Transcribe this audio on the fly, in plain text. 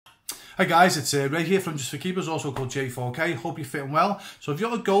Hi guys, it's Ray here from J4k, also called J4k. Hope you're fitting well. So if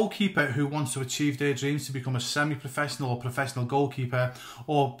you're a goalkeeper who wants to achieve their dreams to become a semi-professional or professional goalkeeper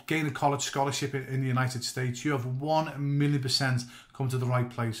or gain a college scholarship in the United States, you have 1,000,000% come to the right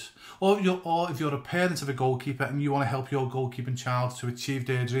place. Or if you're a parent of a goalkeeper and you want to help your goalkeeping child to achieve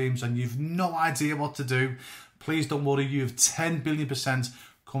their dreams and you've no idea what to do, please don't worry, you have 10,000,000,000%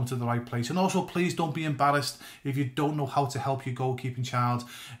 come to the right place. And also, please don't be embarrassed if you don't know how to help your goalkeeping child,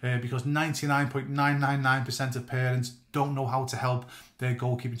 because 99.999% of parents don't know how to help their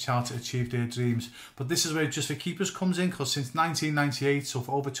goalkeeping child to achieve their dreams. But this is where J4Keepers comes in, because since 1998, so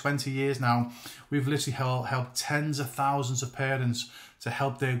for over 20 years now, we've literally helped tens of thousands of parents to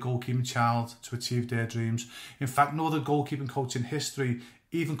help their goalkeeping child to achieve their dreams. In fact, no other goalkeeping coach in history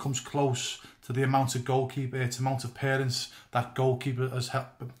even comes close to the amount of parents that goalkeeper has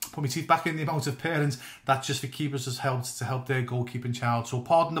helped. Put my teeth back in, the amount of parents that J4Keepers has helped to help their goalkeeping child. So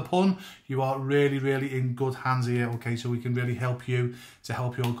pardon the pun, you are really in good hands here. Okay, so we can really help you to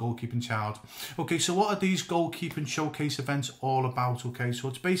help your goalkeeping child. Okay, so what are these goalkeeping showcase events all about? Okay, so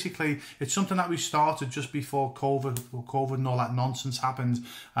it's something that we started just before COVID and all that nonsense happened,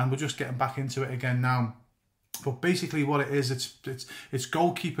 and we're just getting back into it again now. But basically what it is, it's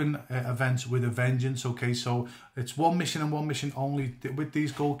goalkeeping events with a vengeance. Okay, so it's one mission and one mission only. With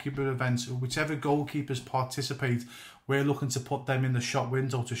these goalkeeper events, whichever goalkeepers participate, we're looking to put them in the shop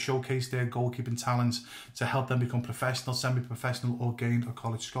window to showcase their goalkeeping talents, to help them become professional, semi-professional, or gain a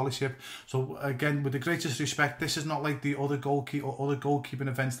college scholarship. So again, with the greatest respect, this is not like the other goalkeeping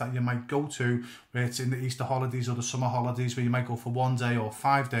events that you might go to, where it's in the Easter holidays or the summer holidays, where you might go for 1 day or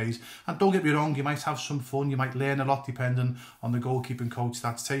 5 days. And don't get me wrong, you might have some fun, you might learn a lot depending on the goalkeeping coach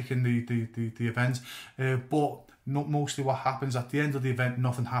that's taking the event. But mostly what happens at the end of the event,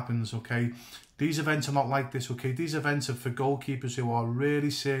 nothing happens. Okay, these events are not like this. Okay, these events are for goalkeepers who are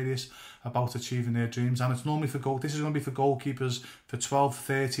really serious about achieving their dreams, and it's normally this is going to be for goalkeepers for 12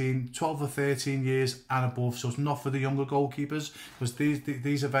 or 13 years and above. So it's not for the younger goalkeepers, because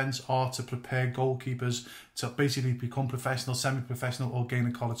these events are to prepare goalkeepers to basically become professional, semi-professional, or gain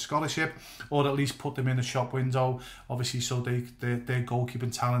a college scholarship, or at least put them in the shop window, obviously, so their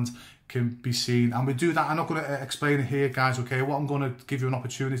goalkeeping talent can be seen. And we do that. I'm not going to explain it here, guys. Okay, what I'm going to give you an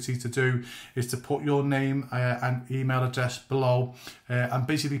opportunity to do is to put your name and email address below, and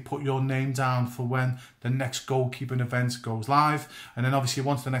basically put your name down for when the next goalkeeping event goes live. And then obviously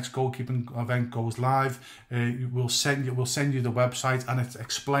once the next goalkeeping event goes live, we'll send you the website, and it's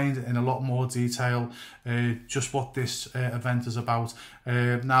explained in a lot more detail just what this event is about.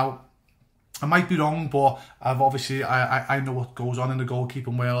 Now, I might be wrong, but I know what goes on in the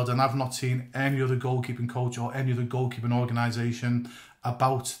goalkeeping world, and I've not seen any other goalkeeping coach or any other goalkeeping organisation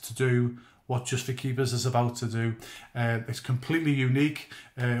about to do what J4Keepers is about to do. It's completely unique.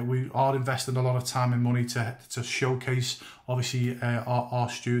 We are investing a lot of time and money to showcase, obviously, our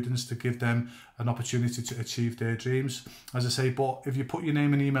students, to give them an opportunity to achieve their dreams, as I say. But if you put your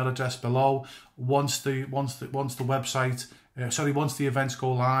name and email address below, once the events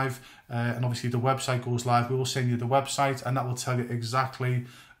go live, and obviously the website goes live, we will send you the website, and that will tell you exactly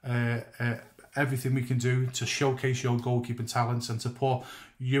everything we can do to showcase your goalkeeping talents and to put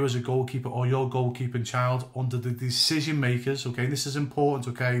you as a goalkeeper or your goalkeeping child under the decision makers. Okay, this is important,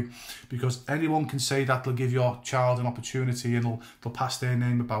 okay, because anyone can say that they'll give your child an opportunity and they'll pass their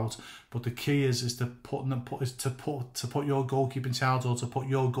name about, but the key is to put your goalkeeping child, or to put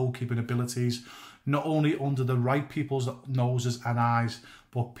your goalkeeping abilities not only under the right people's noses and eyes,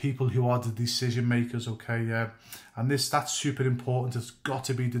 but people who are the decision makers. Okay, yeah, and that's super important. It's got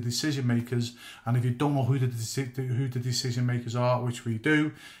to be the decision makers, and if you don't know who the decision makers are, which we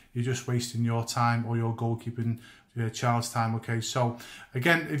do, you're just wasting your time or your goalkeeping child's time. Okay, so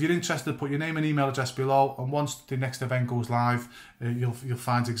again, if you're interested, put your name and email address below, and once the next event goes live, you'll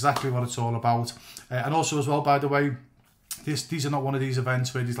find exactly what it's all about. And also, as well, by the way, these are not one of these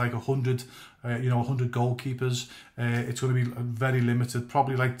events where there's like 100 goalkeepers. It's going to be very limited,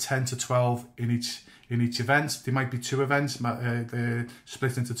 probably like 10 to 12 in each event. There might be 2 events, they're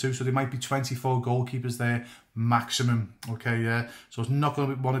split into 2, so there might be 24 goalkeepers there maximum. Okay, yeah. So it's not going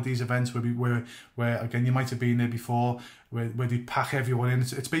to be one of these events where again, you might have been there before, where they pack everyone in.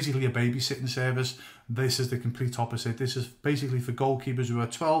 It's basically a babysitting service. This is the complete opposite. This is basically for goalkeepers who are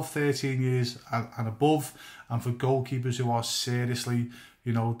 12, 13 years and above, and for goalkeepers who are seriously,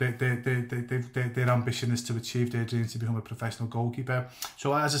 you know, their ambition is to achieve their dreams to become a professional goalkeeper.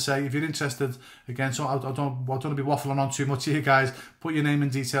 So as I say, if you're interested, again, so I don't want to be waffling on too much here, guys. Put your name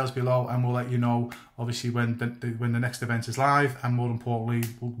and details below, and we'll let you know, obviously, when the next event is live, and more importantly,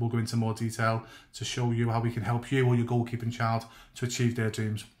 we'll go into more detail to show you how we can help you or your goalkeeping child to achieve their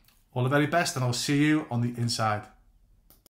dreams. All the very best, and I'll see you on the inside.